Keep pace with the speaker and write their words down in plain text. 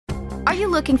Are you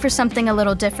looking for something a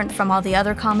little different from all the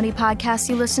other comedy podcasts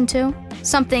you listen to?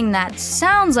 Something that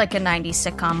sounds like a 90s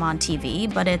sitcom on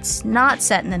TV, but it's not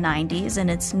set in the 90s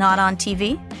and it's not on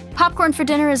TV? Popcorn for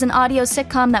Dinner is an audio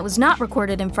sitcom that was not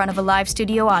recorded in front of a live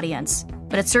studio audience,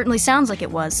 but it certainly sounds like it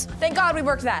was. Thank God we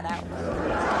worked that out.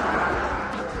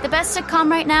 The best sitcom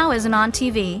right now isn't on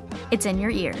TV, it's in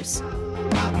your ears.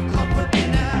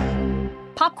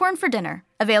 Popcorn for Dinner,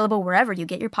 available wherever you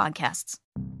get your podcasts.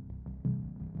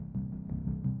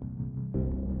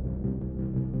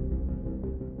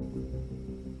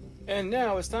 And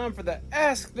now it's time for the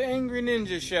Ask the Angry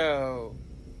Ninja Show.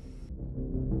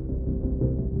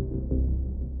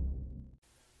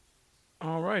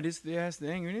 Alright, it's the Ask the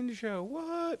Angry Ninja Show.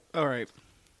 What? Alright.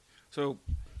 So,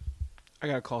 I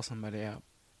gotta call somebody out.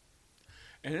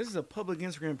 And this is a public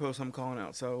Instagram post I'm calling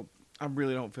out, so I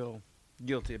really don't feel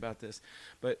guilty about this.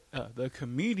 But the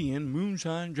comedian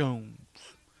Moonshine Jones.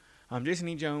 Jason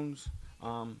E. Jones.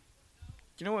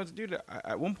 You know what, dude?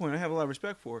 At one point I have a lot of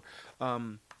respect for.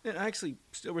 And I actually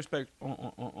still respect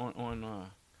on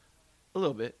a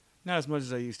little bit, not as much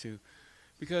as I used to,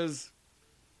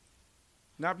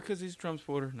 not because he's a Trump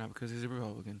supporter, not because he's a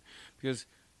Republican, because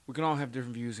we can all have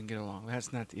different views and get along.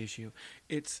 That's not the issue.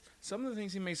 It's some of the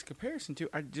things he makes a comparison to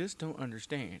I just don't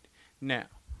understand. Now,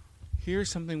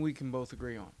 here's something we can both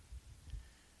agree on.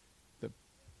 The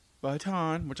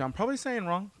Bataan, which I'm probably saying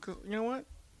wrong, because you know what?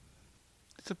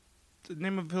 It's the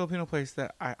name of a Filipino place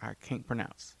that I can't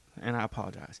pronounce. And I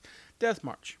apologize. Death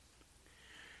March.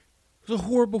 It was a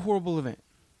horrible, horrible event.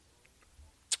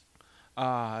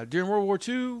 During World War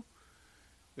II,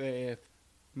 they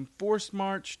forced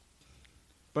marched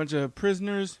a bunch of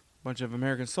prisoners, a bunch of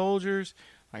American soldiers,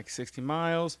 like 60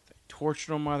 miles. They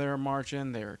tortured them while they were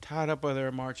marching. They were tied up while they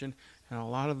were marching. And a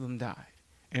lot of them died.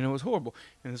 And it was horrible.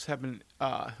 And this happened,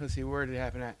 let's see, where did it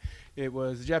happen at? It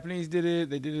was, the Japanese did it.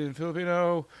 They did it in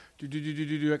Filipino.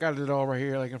 I got it all right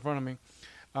here, like in front of me.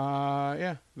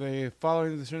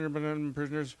 Following the surrender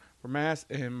prisoners were massed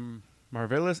in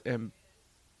Mariveles and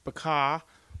Bacá,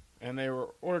 and they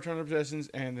were ordered to possessions,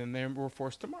 and then they were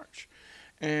forced to march.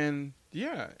 And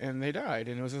they died.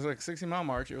 And it was just like a 60-mile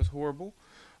march. It was horrible.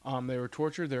 They were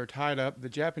tortured. They were tied up. The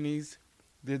Japanese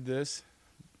did this.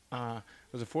 It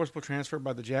was a forcible transfer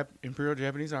by the Imperial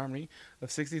Japanese Army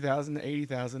of 60,000 to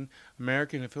 80,000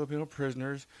 American and Filipino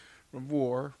prisoners of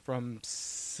war from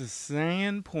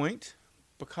Sissean Point,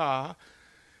 Bacá,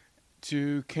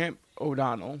 to Camp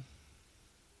O'Donnell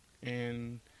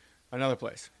and another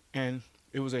place. And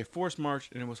it was a forced march,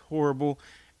 and it was horrible,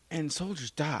 and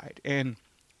soldiers died. And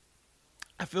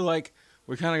I feel like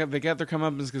they got their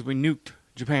comeuppance because we nuked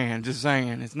Japan, just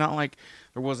saying. It's not like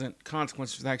there wasn't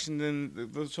consequences for the action. Then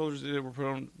those soldiers were put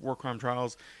on war crime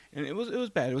trials, and it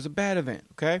was bad. It was a bad event,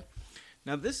 okay?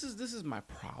 Now, this is my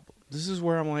problem. This is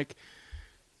where I'm like,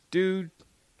 dude,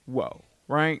 whoa.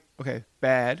 Right? Okay,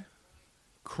 bad.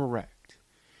 Correct.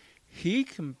 He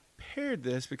compared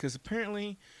this because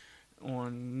apparently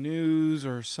on news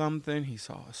or something, he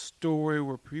saw a story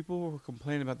where people were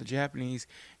complaining about the Japanese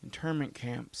internment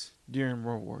camps during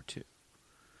World War II.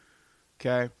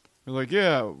 Okay? They're like,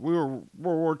 yeah, we were World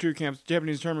War II camps,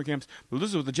 Japanese internment camps, but this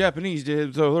is what the Japanese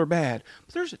did, so they're bad.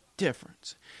 But there's a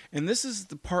difference. And this is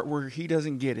the part where he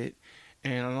doesn't get it.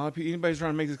 And a lot of people, anybody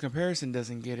trying to make this comparison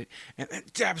doesn't get it. And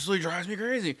it absolutely drives me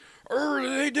crazy.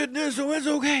 They did this, so it's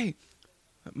okay.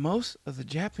 But most of the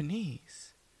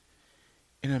Japanese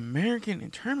in American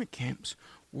internment camps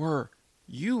were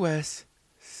U.S.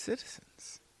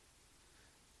 citizens.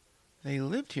 They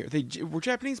lived here. They were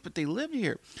Japanese, but they lived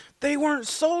here. They weren't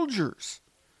soldiers.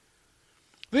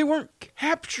 They weren't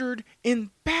captured in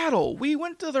battle. We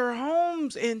went to their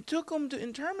homes and took them to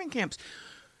internment camps.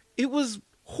 It was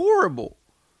horrible.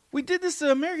 We did this to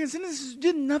American citizens who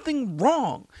did nothing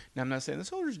wrong. Now, I'm not saying the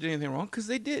soldiers did anything wrong, because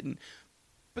they didn't.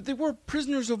 But they were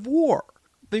prisoners of war.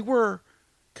 They were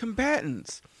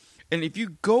combatants. And if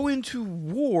you go into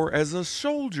war as a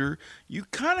soldier, you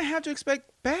kind of have to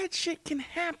expect bad shit can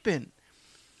happen.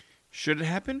 Should it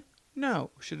happen?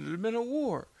 No. Should it have been a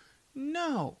war?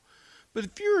 No. But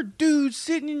if you're a dude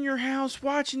sitting in your house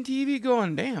watching TV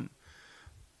going, damn,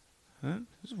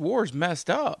 this war's messed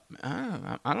up.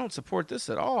 I don't support this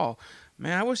at all.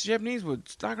 Man, I wish the Japanese would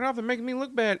knock it off and make me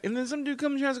look bad. And then some dude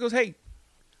comes to your house and goes, hey,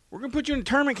 we're going to put you in a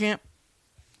internment camp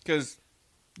because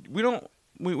we don't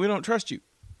trust you.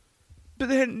 But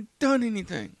they hadn't done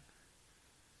anything.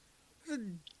 There's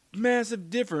a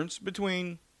massive difference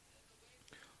between,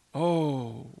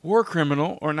 war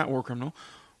criminal, or not war criminal,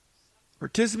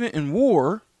 participant in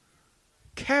war,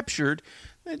 captured,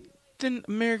 than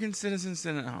American citizens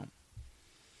sent at home.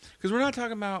 Because we're not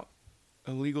talking about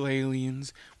illegal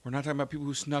aliens. We're not talking about people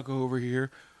who snuck over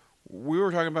here. We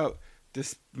were talking about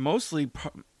this mostly,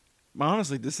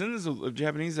 honestly, descendants of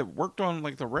Japanese that worked on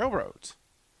like the railroads.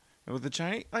 And with the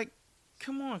Chinese, like,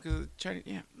 come on, because the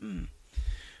Chinese,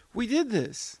 we did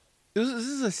this. This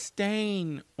is a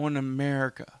stain on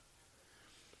America.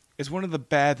 It's one of the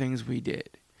bad things we did.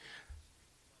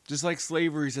 Just like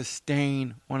slavery is a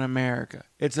stain on America.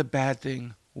 It's a bad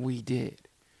thing we did.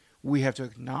 We have to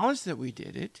acknowledge that we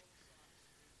did it,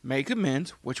 make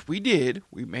amends, which we did.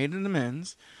 We made an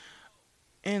amends,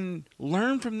 and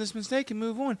learn from this mistake and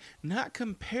move on. Not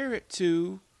compare it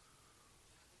to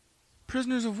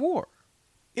prisoners of war.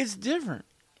 It's different.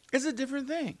 It's a different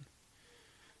thing.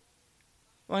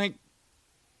 Like,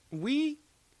 we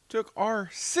took our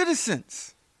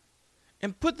citizens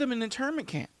and put them in internment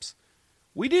camps.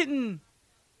 We didn't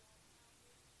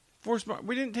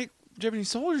take Japanese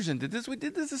soldiers and did this. We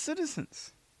did this as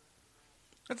citizens.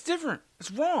 That's different.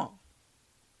 It's wrong.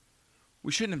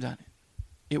 We shouldn't have done it.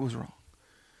 It was wrong.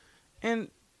 And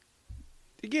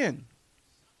again,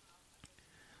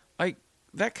 like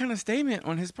that kind of statement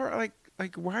on his part,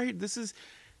 like why this is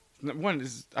one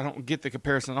is I don't get the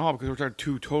comparison at all because we're talking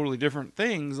two totally different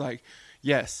things. Like,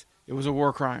 yes, it was a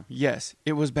war crime. Yes,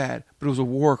 it was bad, but it was a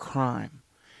war crime.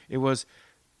 It was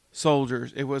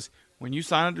soldiers. It was when you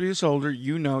sign up to be a soldier,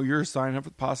 you know you're signing up for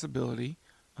the possibility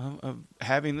of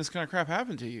having this kind of crap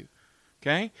happen to you.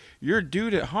 Okay? You're a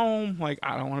dude at home, like,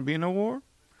 I don't want to be in no war.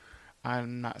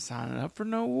 I'm not signing up for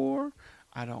no war.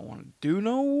 I don't want to do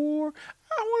no war.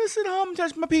 I want to sit home and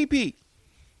touch my pee-pee.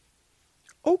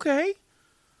 Okay.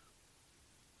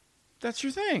 That's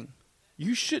your thing.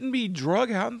 You shouldn't be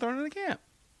drug out and thrown in a camp.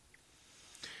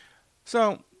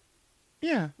 So,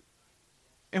 yeah.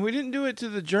 And we didn't do it to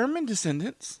the German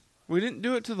descendants. We didn't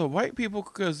do it to the white people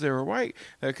because they were white.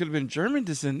 That could have been German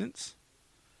descendants.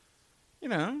 You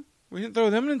know, we didn't throw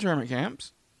them in internment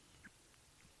camps.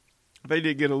 They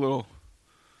did get a little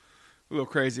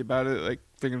crazy about it, like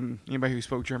thinking anybody who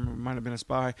spoke German might have been a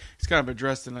spy. It's kind of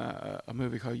addressed in a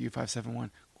movie called U-571.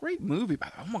 Great movie,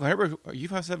 by the way. Oh my God,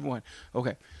 U-571.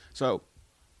 Okay, so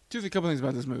a couple things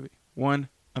about this movie. One,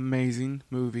 amazing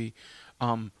movie.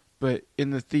 But in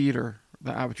the theater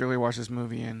that I particularly watched this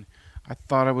movie in, I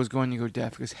thought I was going to go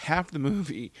deaf because half the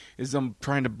movie is them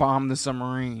trying to bomb the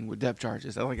submarine with depth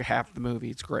charges. I like half the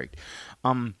movie. It's great.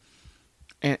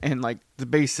 And like the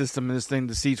bass system in this thing,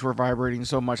 the seats were vibrating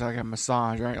so much like a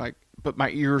massage, right? Like, but my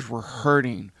ears were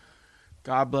hurting.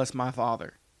 God bless my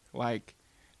father. Like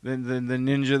the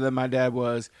ninja that my dad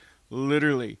was,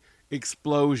 literally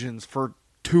explosions for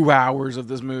 2 hours of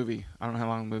this movie. I don't know how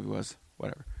long the movie was,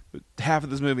 whatever. But half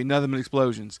of this movie, nothing but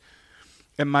explosions.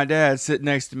 And my dad sitting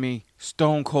next to me,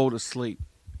 stone cold asleep,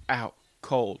 out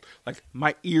cold. Like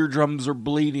my eardrums are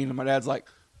bleeding, and my dad's like,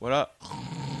 "What up?"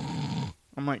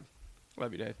 I'm like,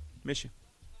 "Love you, Dad. Miss you."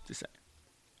 Just saying.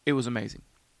 It was amazing.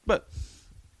 But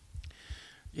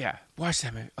yeah, watch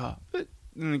that movie. But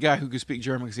the guy who could speak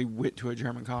German because he went to a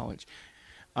German college,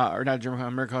 or not a German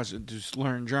college, American college to just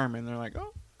learn German. They're like,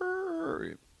 oh,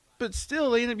 but still,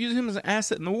 they ended up using him as an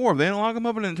asset in the war. They didn't lock him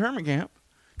up in an internment camp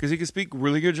because he could speak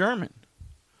really good German.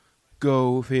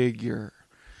 Go figure.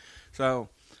 So,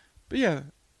 but yeah,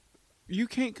 you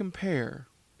can't compare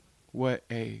what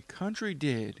a country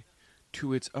did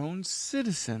to its own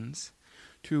citizens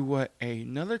to what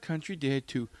another country did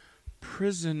to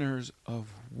prisoners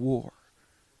of war.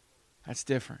 That's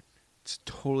different. It's a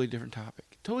totally different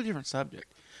topic. Totally different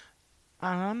subject.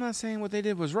 I'm not saying what they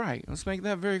did was right. Let's make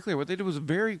that very clear. What they did was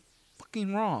very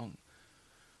fucking wrong.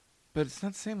 But it's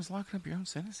not the same as locking up your own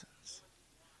citizens.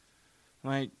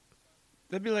 Like,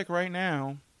 that'd be like right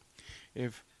now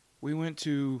if we went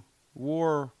to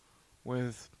war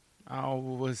with,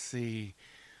 let's see.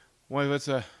 We went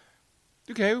to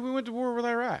war with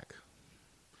Iraq.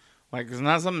 Like, it's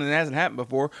not something that hasn't happened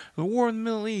before. The war in the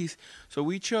Middle East. So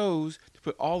we chose to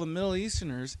put all the Middle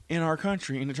Easterners in our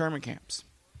country in internment camps.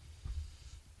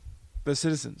 The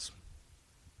citizens.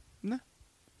 Nah.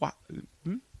 Why?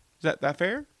 Is that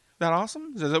fair? Is that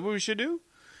awesome? Is that what we should do?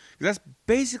 Because that's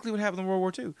basically what happened in World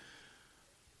War II.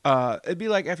 It'd be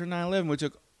like after 9/11, we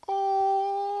took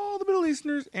all the Middle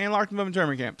Easterners and locked them up in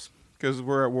internment camps because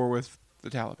we're at war with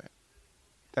the Taliban.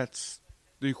 That's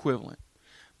the equivalent.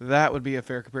 That would be a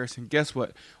fair comparison. Guess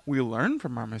what? We learned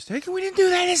from our mistake, and we didn't do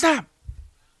that this time.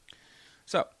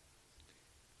 So,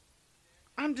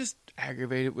 I'm just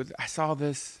aggravated with. I saw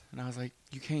this, and I was like,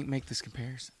 you can't make this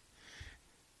comparison.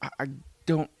 I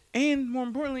don't. And more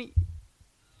importantly,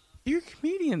 you're a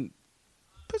comedian.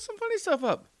 Put some funny stuff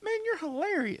up. Man, you're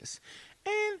hilarious.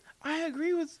 And I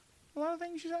agree with a lot of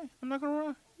things you say. I'm not going to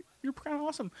lie. You're kind of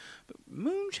awesome. But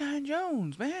Moonshine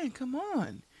Jones, man, come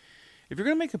on. If you're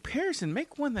going to make a comparison,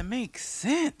 make one that makes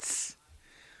sense.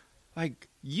 Like,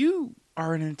 you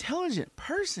are an intelligent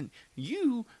person.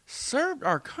 You served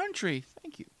our country.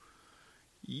 Thank you.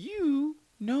 You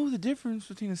know the difference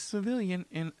between a civilian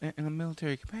and a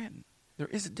military combatant. There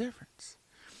is a difference.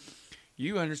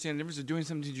 You understand the difference of doing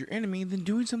something to your enemy than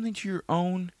doing something to your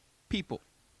own people.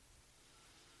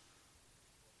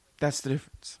 That's the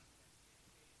difference.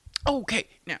 Okay,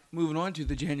 now moving on to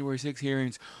the January 6th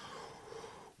hearings.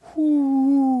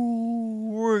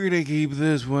 Ooh, we're going to keep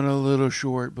this one a little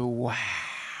short, but wow.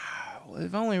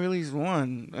 They've only released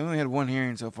one. I only had one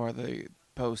hearing so far they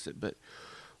posted, but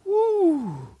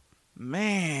woo,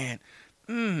 man.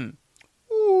 Woo.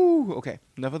 Okay,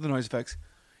 enough of the noise effects.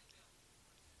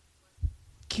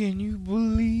 Can you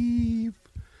believe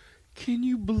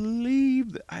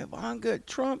that Ivanka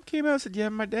Trump came out and said, yeah,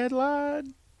 my dad lied?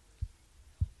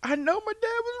 I know my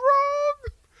dad was wrong.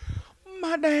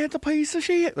 My dad's a piece of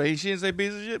shit. Well, she didn't say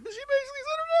piece of shit, but she basically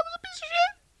said her dad was a piece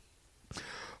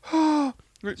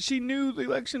of shit. She knew the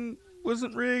election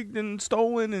wasn't rigged and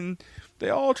stolen, and they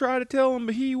all tried to tell him,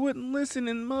 but he wouldn't listen,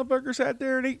 and the motherfucker sat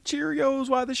there and ate Cheerios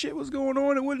while the shit was going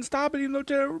on and wouldn't stop it, even though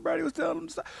everybody was telling him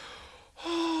to stop.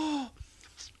 Oh,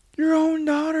 your own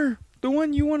daughter, the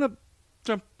one you want to...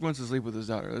 Trump wants to sleep with his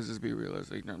daughter. Let's just be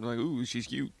realistic. I'm like, ooh, she's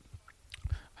cute.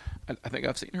 I think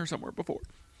I've seen her somewhere before.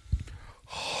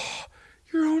 Oh,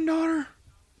 your own daughter,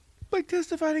 like,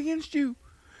 testified against you.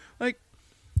 Like,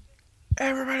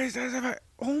 everybody's testified.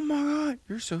 Oh my God,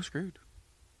 you're so screwed.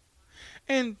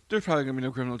 And there's probably gonna be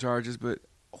no criminal charges, but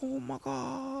oh my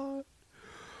God.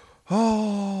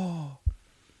 Oh,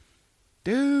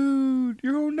 dude,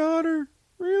 your own daughter,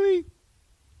 really?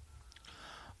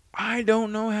 I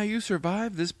don't know how you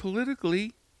survive this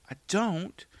politically. I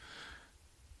don't.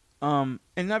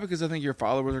 And not because I think your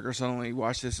followers are going to suddenly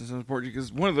watch this and support you,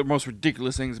 because one of the most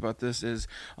ridiculous things about this is,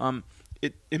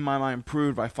 it, in my mind,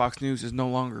 proved by Fox News is no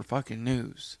longer fucking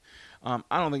news. I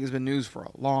don't think it's been news for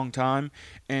a long time,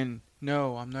 and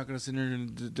no, I'm not going to sit here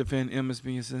and defend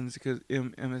MSNBC because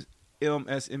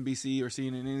MSNBC or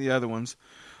CNN, any of the other ones,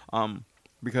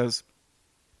 because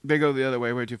they go the other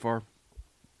way too far.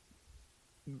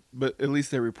 But at least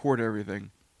they report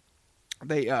everything.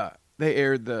 They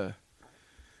aired the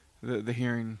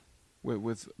hearing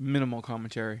with minimal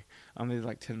commentary. They did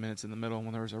like 10 minutes in the middle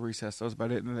when there was a recess. That was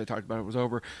about it. And then they talked about it was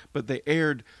over. But they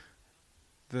aired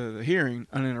the hearing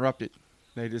uninterrupted.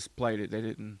 They just played it. They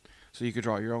didn't. So you could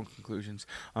draw your own conclusions.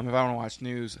 If I want to watch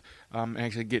news and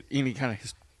actually get any kind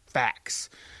of facts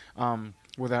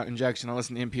without injection, I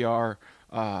listen to NPR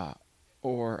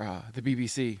or the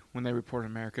BBC when they report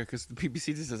in America, because the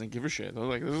BBC just doesn't give a shit. They're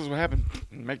like, this is what happened.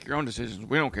 Make your own decisions.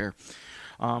 We don't care.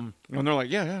 And they're like,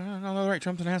 yeah, no, right.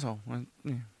 Trump's an asshole.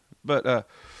 But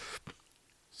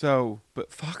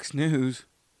Fox News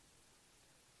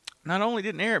not only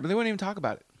didn't air it, but they wouldn't even talk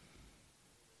about it.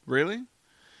 Really?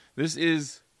 This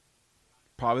is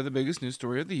probably the biggest news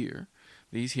story of the year,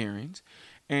 these hearings.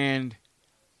 And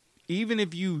even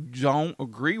if you don't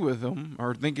agree with them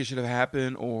or think it should have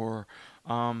happened or,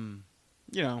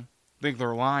 think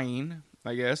they're lying,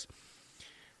 I guess,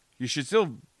 you should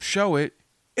still show it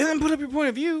and then put up your point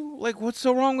of view. Like, what's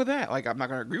so wrong with that? Like, I'm not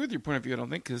going to agree with your point of view, I don't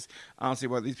think, because I don't see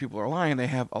why these people are lying. They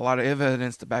have a lot of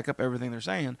evidence to back up everything they're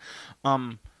saying.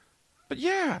 But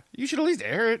yeah, you should at least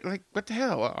air it. Like, what the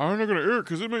hell? I'm not going to air it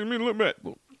because it makes me look bad.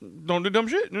 Well, don't do dumb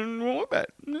shit and it won't look bad.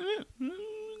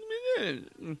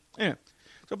 Yeah.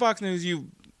 So Fox News,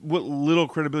 what little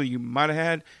credibility you might have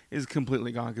had is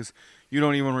completely gone because you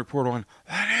don't even report on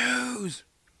the news.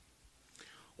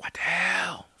 What the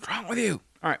hell? What's wrong with you?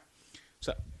 All right.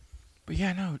 So, but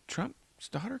yeah, no, Trump's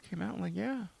daughter came out and like,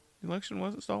 yeah, the election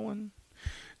wasn't stolen.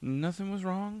 Nothing was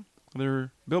wrong.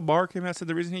 Bill Barr came out and said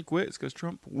the reason he quit is because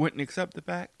Trump wouldn't accept the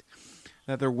fact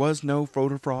that there was no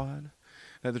voter fraud,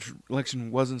 that the election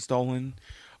wasn't stolen.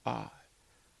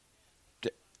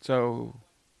 So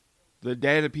the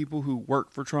data people who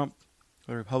work for Trump,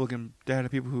 the Republican data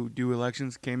people who do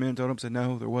elections, came in and told him, said,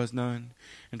 no, there was none.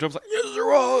 And Trump's like, yes, there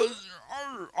was.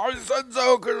 I said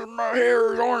so because my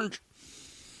hair is orange.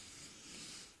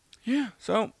 Yeah,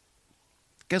 so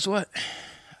guess what?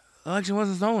 The election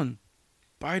wasn't stolen.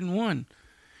 Biden won.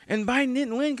 And Biden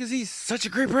didn't win because he's such a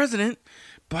great president.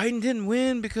 Biden didn't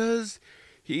win because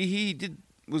he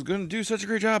was going to do such a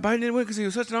great job. Biden didn't win because he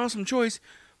was such an awesome choice.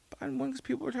 Biden won because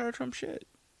people are tired of Trump shit.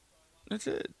 That's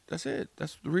it.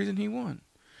 That's the reason he won.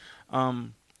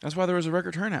 That's why there was a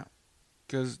record turnout.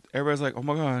 Because everybody's like, oh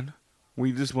my God,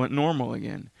 we just went normal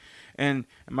again. And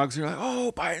Mugs are like,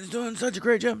 oh, Biden's doing such a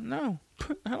great job. No,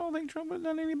 I don't think Trump has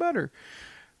done any better.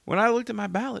 when I looked at my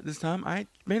ballot this time, I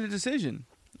made a decision.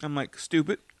 I'm like,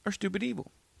 stupid or stupid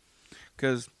evil.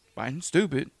 Because Biden's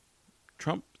stupid,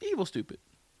 Trump evil stupid.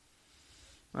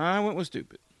 I went with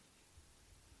stupid.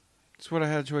 That's what I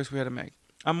had a choice we had to make.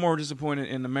 I'm more disappointed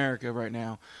in America right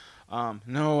now.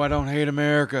 No, I don't hate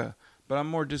America. But I'm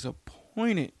more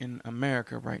disappointed in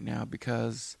America right now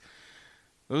because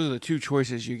those are the two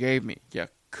choices you gave me. You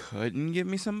couldn't give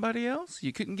me somebody else.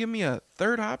 You couldn't give me a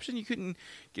third option. You couldn't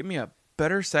give me a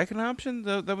better second option.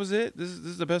 That was it. This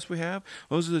is the best we have.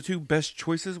 Those are the two best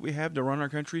choices we have to run our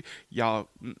country. Y'all,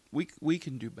 we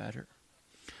can do better.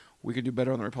 We can do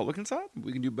better on the Republican side.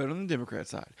 We can do better on the Democrat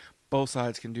side. Both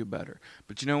sides can do better.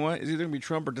 But you know what? It's either going to be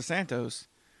Trump or DeSantis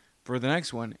for the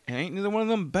next one. And ain't neither one of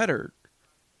them better.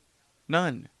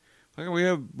 None. Like we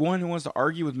have one who wants to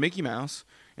argue with Mickey Mouse,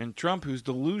 and Trump who's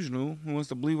delusional, who wants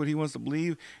to believe what he wants to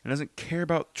believe, and doesn't care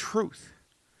about truth.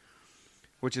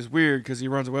 Which is weird because he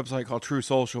runs a website called True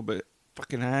Social, but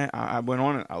fucking I went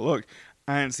on it, I looked,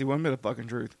 I didn't see one bit of fucking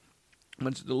truth. A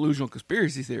bunch of delusional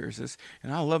conspiracy theorists,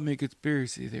 and I love me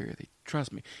conspiracy theory.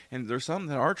 Trust me. And there's some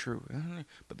that are true,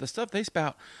 but the stuff they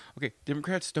spout. Okay,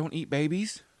 Democrats don't eat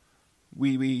babies.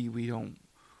 We don't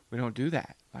do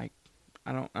that. Like.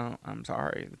 I'm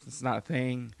sorry. It's not a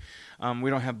thing.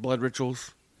 We don't have blood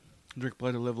rituals. Drink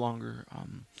blood to live longer.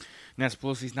 Nancy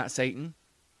Pelosi's not Satan.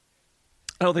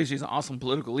 I don't think she's an awesome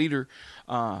political leader,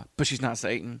 but she's not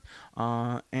Satan.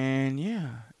 And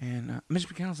Mitch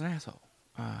McConnell's an asshole.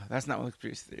 That's not what the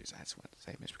conspiracy theories. I just wanted to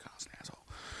say Mitch McConnell's an asshole.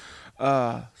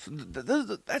 So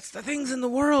that's the things in the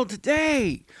world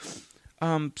today.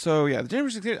 So yeah, the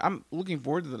January 6th, I'm looking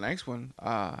forward to the next one.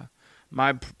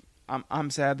 I'm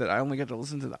sad that I only got to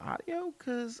listen to the audio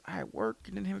because I work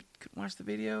and couldn't watch the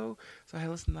video. So I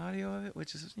listened to the audio of it,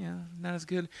 which is not as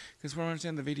good. Because from what I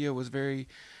understand, the video was very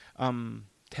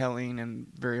telling and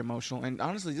very emotional. And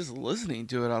honestly, just listening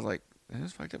to it, I was like,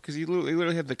 "This fucked up." Because he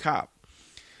literally had the cop,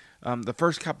 the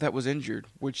first cop that was injured.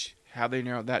 Which how they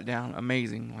narrowed that down,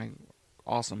 amazing, like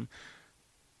awesome.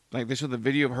 Like they showed the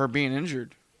video of her being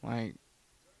injured, like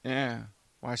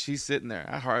while she's sitting there.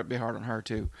 It'd be hard on her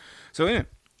too. So anyway.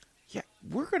 Yeah,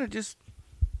 we're going to just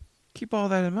keep all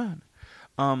that in mind.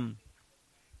 And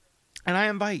I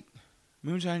invite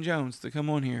Moonshine Jones to come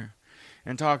on here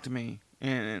and talk to me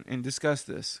and discuss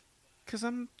this. Because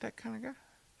I'm that kind of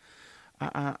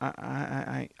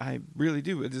guy. I really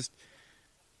do. I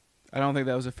don't think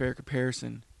that was a fair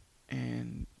comparison.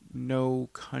 And no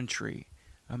country,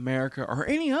 America, or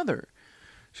any other,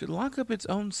 should lock up its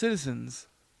own citizens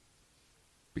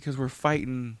because we're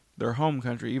fighting their home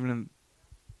country, even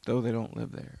though they don't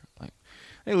live there. Like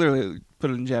they literally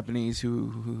put it in Japanese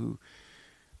who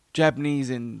Japanese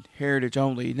and heritage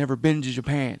only never been to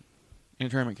Japan in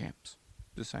internment camps.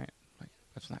 Just saying. Like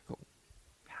that's not cool.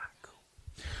 Not cool.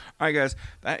 Alright guys,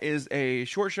 that is a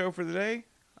short show for the day.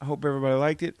 I hope everybody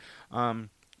liked it. I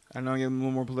know I get a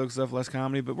little more political stuff, less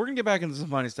comedy, but we're gonna get back into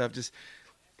some funny stuff. Just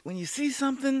when you see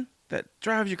something that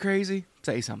drives you crazy,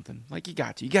 say something. Like you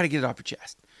got to get it off your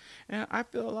chest. And I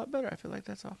feel a lot better. I feel like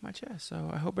that's off my chest. So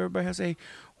I hope everybody has a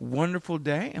wonderful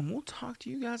day. And we'll talk to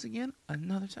you guys again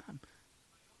another time.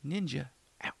 Ninja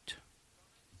out.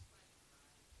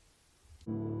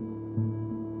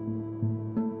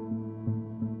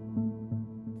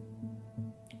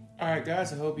 All right,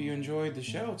 guys. I hope you enjoyed the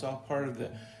show. It's all part of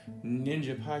the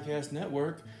Ninja Podcast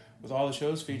Network with all the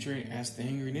shows featuring Ask the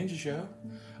Angry Ninja Show,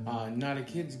 Not a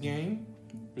Kid's Game,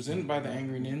 presented by the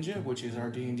Angry Ninja, which is our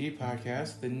D&D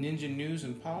podcast, the Ninja News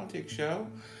and Politics Show,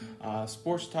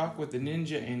 Sports Talk with the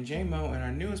Ninja and J-Mo, and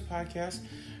our newest podcast,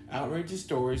 Outrageous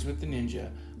Stories with the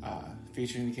Ninja,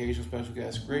 featuring the occasional special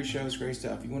guests. Great shows, great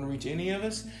stuff. If you want to reach any of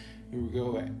us, you can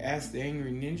go at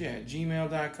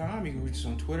asktheangryninja@gmail.com. You can reach us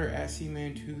on Twitter at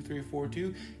cman2342.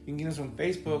 You can get us on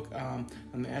Facebook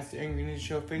on the Ask the Angry Ninja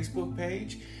Show Facebook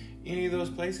page. Any of those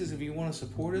places, if you want to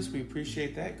support us, we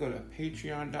appreciate that. Go to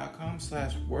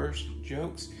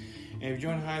patreon.com/worstjokes. And if you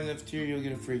join High Enough tier, you'll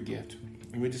get a free gift.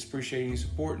 And we just appreciate any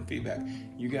support and feedback.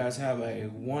 You guys have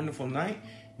a wonderful night,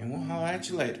 and we'll holler at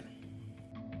you later.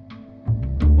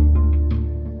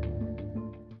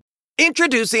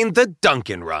 Introducing the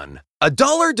Dunkin' Run. A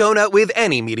 $1 donut with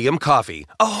any medium coffee.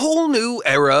 A whole new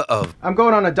era of... I'm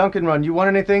going on a Dunkin' Run. You want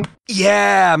anything?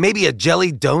 Yeah, maybe a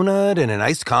jelly donut and an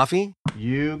iced coffee?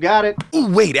 You got it.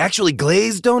 Ooh, wait, actually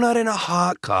glazed donut and a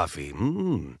hot coffee.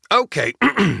 Okay,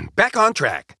 back on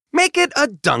track. Make it a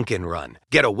Dunkin' Run.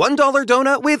 Get a $1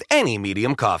 donut with any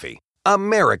medium coffee.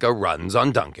 America runs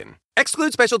on Dunkin'.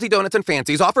 Exclude specialty donuts and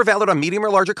fancies. Offer valid on medium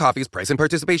or larger coffees. Price and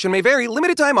participation may vary.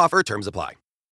 Limited time offer. Terms apply.